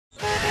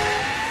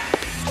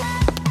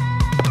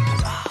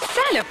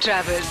Celeb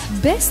Travels.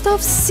 Best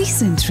of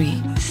Season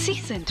 3.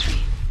 Season 3.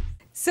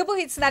 Super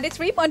Hits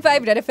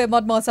 93.5 Red FM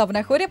mod mosa apna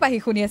khore pahi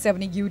khuni ase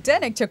apni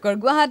U10 ek chakor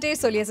Guwahati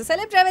soli ase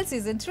Celeb Travel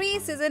season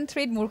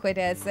 3 mur khoite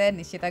ase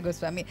Nishita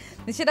Goswami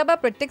Nishita ba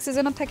protect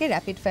season of thake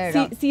rapid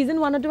fire season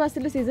 1 to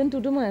asilu season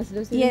 2 to moi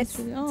asilu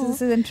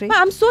season 3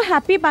 I'm so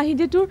happy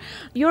bahide tour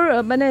your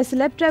mane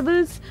Celeb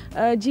Travels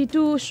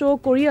G2 show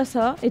kori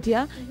asa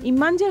etia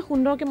iman je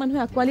sundor ke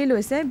manu akwali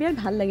loise biar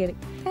bhal lage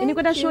eni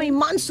kota show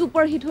iman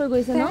super hit hoi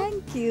goise no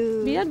thank you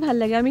biar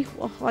bhal lage ami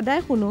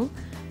hoday শুনো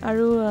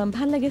আৰু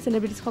ভাল লাগে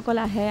সেলিব্ৰিটিজ সকল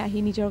আহে আহি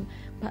নিজৰ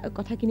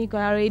কথাখিনি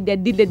কয় আৰু এই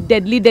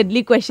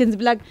ডেডলি কোৱেশ্চনছ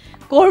বিলাক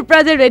কোৰ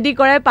পৰা ৰেডি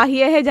কৰে পাহি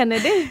আহে জানে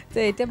দে তো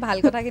এটা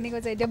ভাল কথাখিনি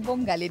কৈছে এটা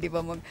বম গালি দিব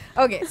মোক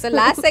ওকে সো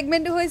লাষ্ট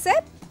সেগমেন্টটো হৈছে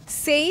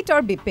say it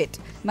or beep it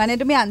মানে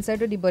তুমি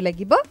আনসারটো দিব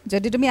লাগিব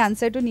যদি তুমি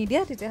আনসারটো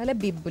নিদিয়া তেতিয়া হলে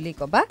beep বুলি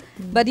কবা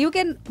but you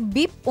can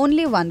beep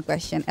only one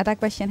question এটা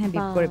question হে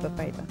beep কৰিব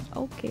পাৰিবা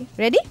okay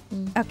ready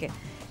okay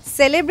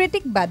celebrity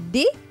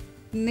birthday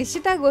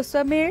Nishita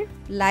Goswamiৰ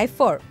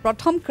লাইফৰ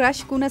প্ৰথম ক্ৰাশ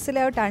কোন আছিল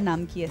আৰু তাৰ নাম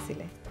কি আছিল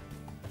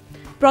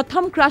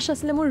প্ৰথম ক্ৰাশ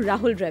আছিল মোৰ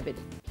ৰাহুল দ্ৰাবিড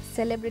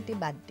সেলিব্ৰিটি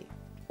বাৰ্থডে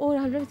ও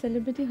ৰাহুল দ্ৰাবিড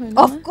সেলিব্ৰিটি হয়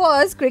অফ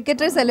কোৰ্স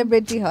ক্ৰিকেটাৰ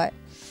সেলিব্ৰিটি হয়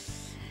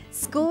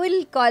school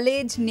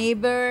college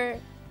neighbour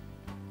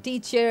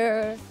teacher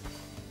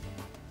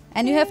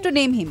and you have to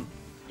name him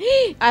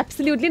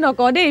absolutely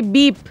নক দে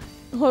বিপ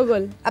হৈ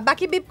গল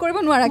বাকি বিপ কৰিব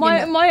নোৱাৰা কি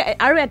মই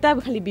আৰু এটা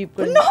খালি বিপ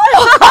কৰিম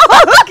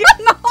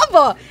নহব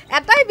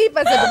এটাই বিপ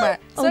আছে তোমাৰ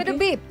so it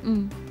beep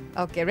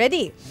okay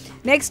ready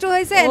next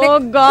হৈছে oh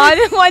god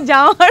মই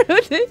যাও আৰু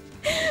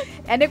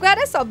এনেকুৱা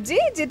এটা সবজি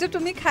যেটো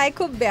তুমি খাই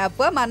খুব বেয়া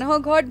পোৱা মানুহৰ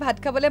ঘৰত ভাত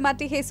খাবলৈ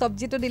মাটি সেই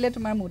সবজিটো দিলে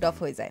তোমাৰ মুড অফ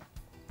হৈ যায়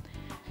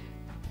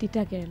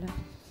তিতা কেৰেলা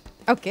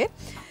okay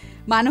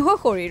মানুহৰ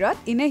শৰীৰত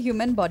ইন এ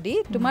হিউম্যান বডি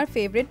তোমাৰ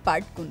ফেভাৰিট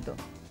পাৰ্ট কোনটো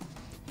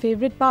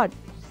ফেভাৰিট পাৰ্ট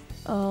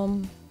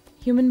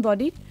হিউম্যান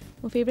বডি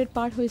মোৰ ফেভাৰিট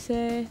পাৰ্ট হৈছে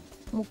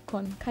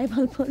মুখখন খাই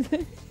ভাল পাওঁ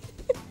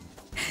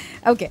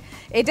okay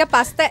এটা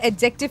পাঁচটা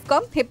এডজেক্টিভ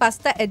কম হে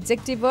পাঁচটা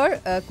এডজেক্টিভৰ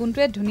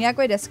কোনটোৱে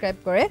ধুনিয়াকৈ ডেসক্ৰাইব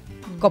কৰে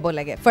কব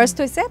লাগে ফাৰ্স্ট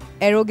হৈছে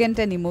arrogant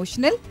and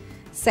emotional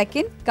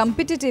second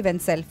competitive and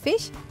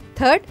selfish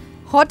third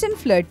hot and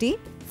flirty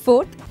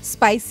fourth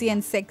spicy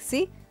and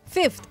sexy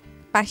fifth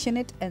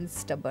passionate and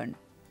stubborn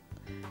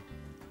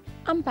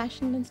I'm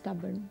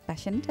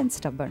passionate and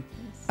stubborn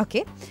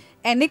okay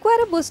এনেকুৱা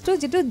এটা বস্তু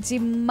যেটো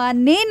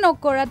জিমানে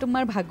নকৰা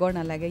তোমাৰ ভাগৰ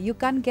না লাগে you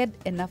can't get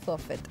enough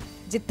of it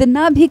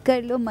जितना भी कर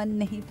लो मन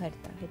नहीं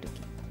भरता है तो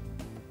की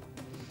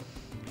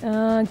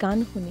গান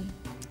শুনি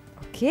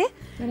okay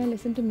when I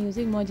listen to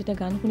music মই যেটা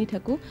গান শুনি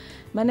থাকো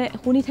মানে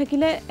শুনি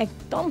থাকিলে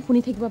একদম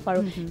শুনি থাকিব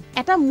পাৰো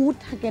এটা মুড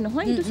থাকে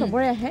নহয় এটো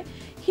সবৰে আহে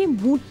হি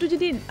মুডটো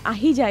যদি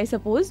আহি যায়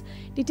সাপোজ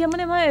তেতিয়া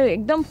মানে মই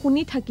একদম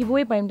শুনি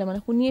থাকিবই পাৰিম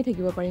মানে শুনিয়ে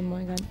থাকিব পাৰিম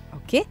মই গান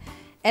okay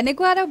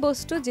এনেকুৱা এটা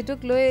বস্তু যেটোক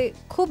লৈ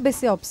খুব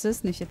বেছি অবসেস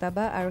নিশিতা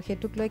বা আৰু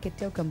হেতুক লৈ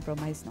কেতিয়াও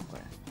কম্প্ৰমাইজ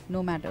নকৰা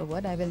no matter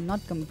what I will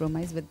not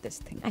compromise with this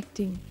thing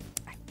acting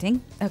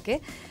okay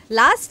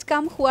last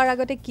কাম হোৱাৰ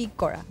আগতে কি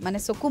কৰা মানে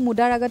চকু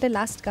মুদাৰ আগতে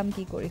last কাম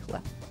কি কৰি হোৱা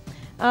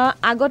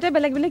আগতে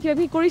বেলেগ কিবা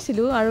কি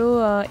কৰিছিলো আৰু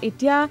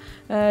এতিয়া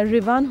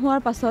ৰিভান হোৱাৰ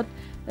পাছত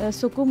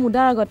চকু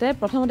মুদাৰ আগতে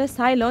প্ৰথমতে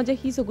চাই ল যে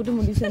হি চকুটো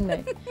মুদিছে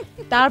নাই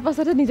তাৰ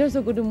পাছতে নিজৰ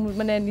চকুটো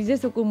মানে নিজে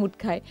চকু মুদ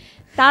খায়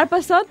তাৰ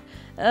পাছত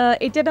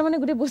এতিয়া তাৰ মানে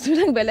গোটে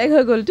বস্তুবিলাক বেলেগ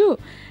হৈ গলটো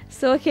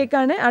সো সেই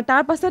কাৰণে আৰু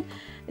তাৰ পাছত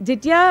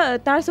যেতিয়া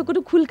তাৰ চকুটো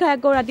খুল খায়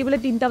আকৌ ৰাতি বলে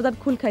 3টা বজাত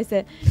খুল খাইছে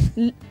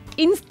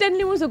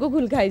ইনষ্টেন্টলি মোৰ চকু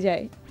খুল খাই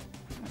যায়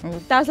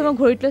তাৰ সময়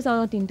ঘড়ীত লৈ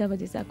চাওঁ 3টা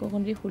বাজিছে আকৌ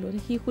কোনৰি খুলো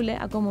হি খুলে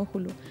আকৌ মই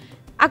খুলো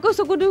আকৌ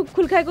চকুটো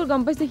খুল খাই গল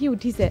গম পাইছে হি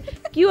উঠিছে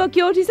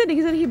কিয় উঠিছে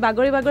দেখিছে হি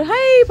বাগৰি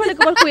হাই ফলে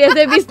কল শুই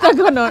আছে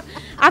বিছনাখনৰ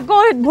আকৌ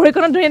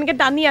ভৰিখনত ধৰি এনেকে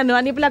টানি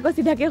আনি পেলাই আকৌ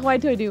সিধাকে খুৱাই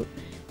থৈ দিও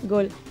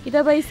গল কিটা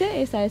বাজিছে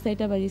এই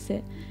 4:30টা বাজিছে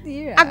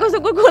আকৌ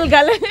চকু খুল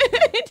গালে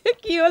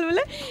কি হল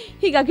বলে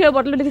হি গাখীৰৰ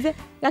বটল দেখিছে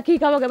গাখীৰ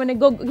খাব মানে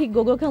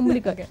গগো খাম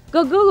বুলি কয়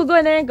গগো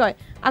এনে কয়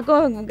আকৌ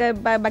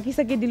বাকি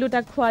সাকি দিলু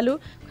তাক খোৱালো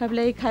খাই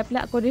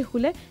পেলাই আকৌ দে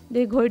খুলে দে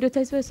ঘড়ীটো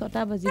চাইছো 6টা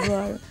বাজিব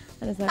আৰু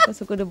আকৌ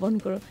চকুটো বন্ধ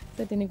কৰো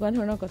তো তেনেকুৱা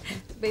ধৰণৰ কথা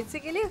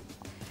basically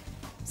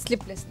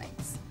sleepless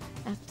nights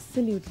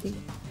absolutely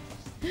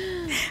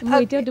মই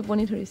এতিয়া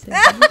টোপনি ধৰিছে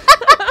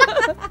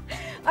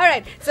all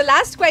right so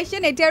last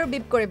question এতিয়া আৰু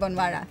বিপ কৰিব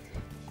নোৱাৰা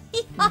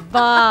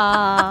বা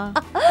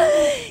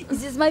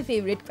this is my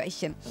favorite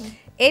question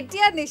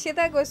এতিয়া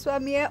নিশিতা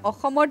গোস্বামীয়ে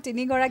অসমৰ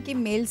 3 গৰাকী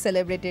মেল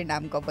সেলিব্ৰিটিৰ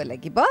নাম ক'ব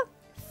লাগিব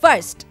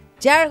ফাৰ্স্ট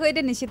যাৰ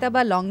হৈতে নিশিতা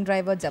বা লং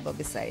ড্ৰাইভত যাব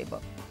বিচাৰিব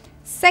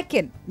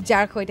সেকেন্ড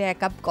যাৰ হৈতে এক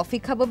কাপ কফি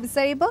খাব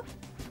বিচাৰিব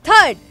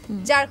থাৰ্ড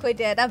যাৰ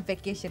হৈতে এটা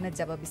ভেকেশনত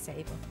যাব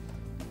বিচাৰিব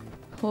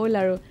হল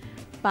আৰু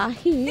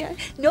পাহি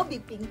নো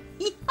বিপিং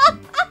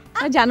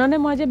জাননে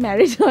মই যে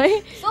ম্যাৰেজ হয়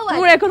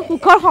মোৰ এখন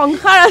সুখৰ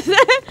সংসাৰ আছে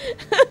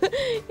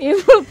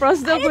এইবোৰ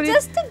প্ৰশ্ন কৰি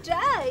just to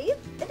drive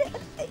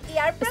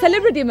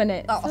সেলিব্ৰিটি মানে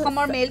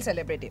অসমৰ মেল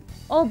সেলিব্ৰিটি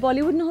ও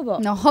বলিউড নহব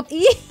নহব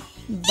ই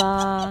বা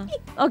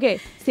ওকে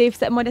সেফ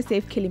মই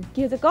সেফ খেলিম কি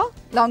হৈছে ক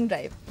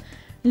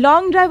লং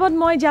ড্ৰাইভত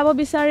মই যাব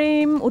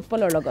বিচাৰিম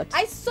উৎপলৰ লগত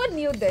I so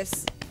knew this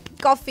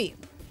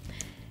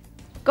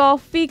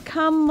coffee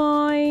খাম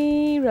মই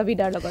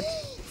ৰবিদাৰ লগত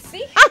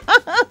see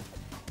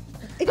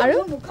আৰু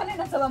মুখলে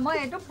নাচাবা মই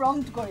এটো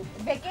প্ৰম্পট কৰিম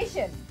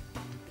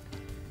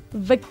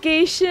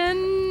ভেকেশন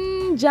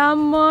যাম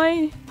মই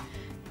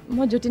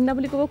যতিনদা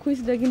বুলি ক'ব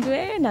খুজিছিলো কিন্তু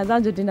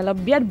নাযাওঁ যতিনদা অলপ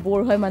বিৰাট বৰ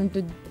হয় মানুহটো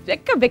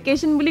একে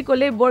ভেকেশন বুলি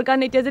ক'লে বৰ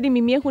কাৰণ এতিয়া যদি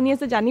মিমিয়ে শুনি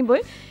আছে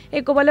জানিবই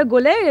ক'বালৈ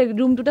গ'লে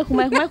ৰুমটোতে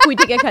সোমাই শুই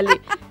থাকে খালি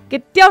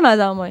কেতিয়াও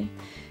নাযাওঁ মই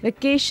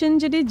ভেকেশন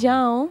যদি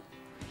যাওঁ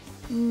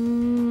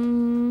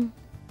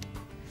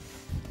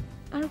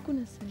আৰু কোন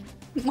আছে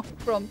মই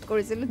প্ৰম্পট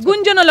কৰিছিলো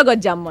গুঞ্জনৰ লগত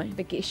যাম মই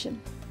vacation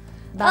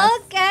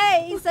Okay,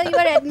 so you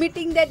are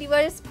admitting that you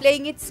are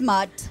playing it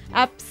smart.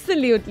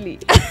 Absolutely.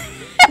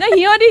 না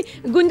হিয়ৰি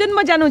গুঞ্জন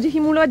মই জানো যে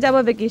হিমুলত যাব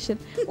ভেকেশন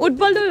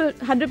উৎপল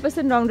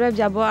 100% লং ড্ৰাইভ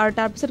যাব আৰু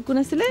তাৰ পিছত কোন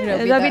আছিল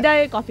ৰবিদাই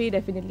কফি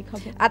ডেফিনেটলি খাব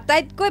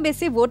আটাইতকৈ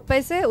বেছি ভোট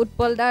পাইছে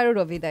উৎপল দা আৰু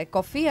ৰবিদাই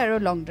কফি আৰু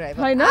লং ড্ৰাইভ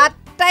হয় না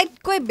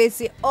আটাইতকৈ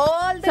বেছি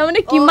অল দ্য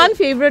মানে কিমান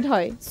ফেভাৰিট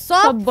হয়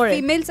সব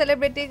ফিমেল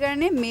সেলিব্ৰিটিৰ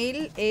কাৰণে মেল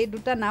এই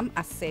দুটা নাম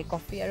আছে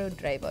কফি আৰু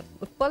ড্ৰাইভত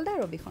উৎপল দা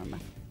ৰবি শৰ্মা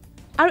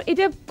আৰু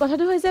এতিয়া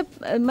কথাটো হৈছে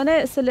মানে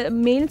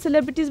মেইল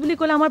সেলিব্ৰিটিজ বুলি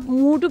ক'লে আমাৰ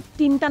মোৰটো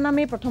তিনটা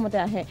নামেই প্ৰথমতে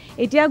আহে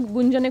এতিয়া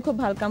গুঞ্জনে খুব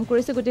ভাল কাম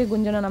কৰিছে গতিকে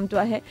গুঞ্জনৰ নামটো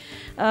আহে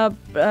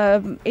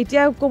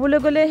এতিয়া ক'বলৈ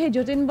গ'লে সেই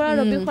যতীন বৰা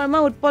ৰবি শৰ্মা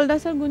উৎপল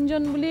দাস আৰু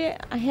গুঞ্জন বুলি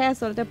আহে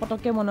আচলতে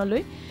পটককে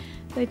মনলৈ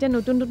তো এতিয়া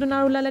নতুন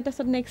আৰু ওলালে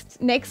তাৰপিছত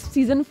নেক্সট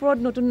সিজন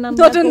 4 নতুন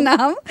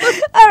নাম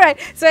অলৰাইট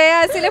সো এয়া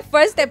আছিল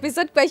ফাৰ্ষ্ট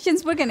এপিসোড কোৱেশ্চনছ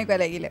বোৰ কেনেকুৱা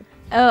লাগিলে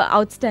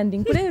আউটষ্টেণ্ডিং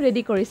পুৰা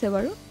ৰেডি কৰিছে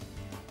বাৰু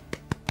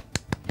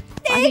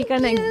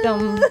Ahikana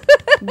ekdom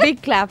big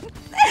clap.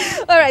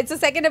 Alright, so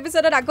second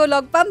episode of Ako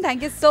Log Pam.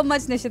 Thank you so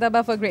much, Nishita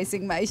Ba, for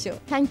gracing my show.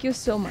 Thank you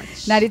so much.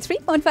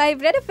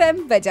 93.5 Red FM,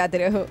 bajate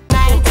raho.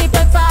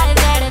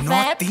 93.5 Red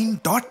FM.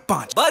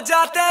 93.5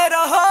 bajate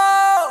raho.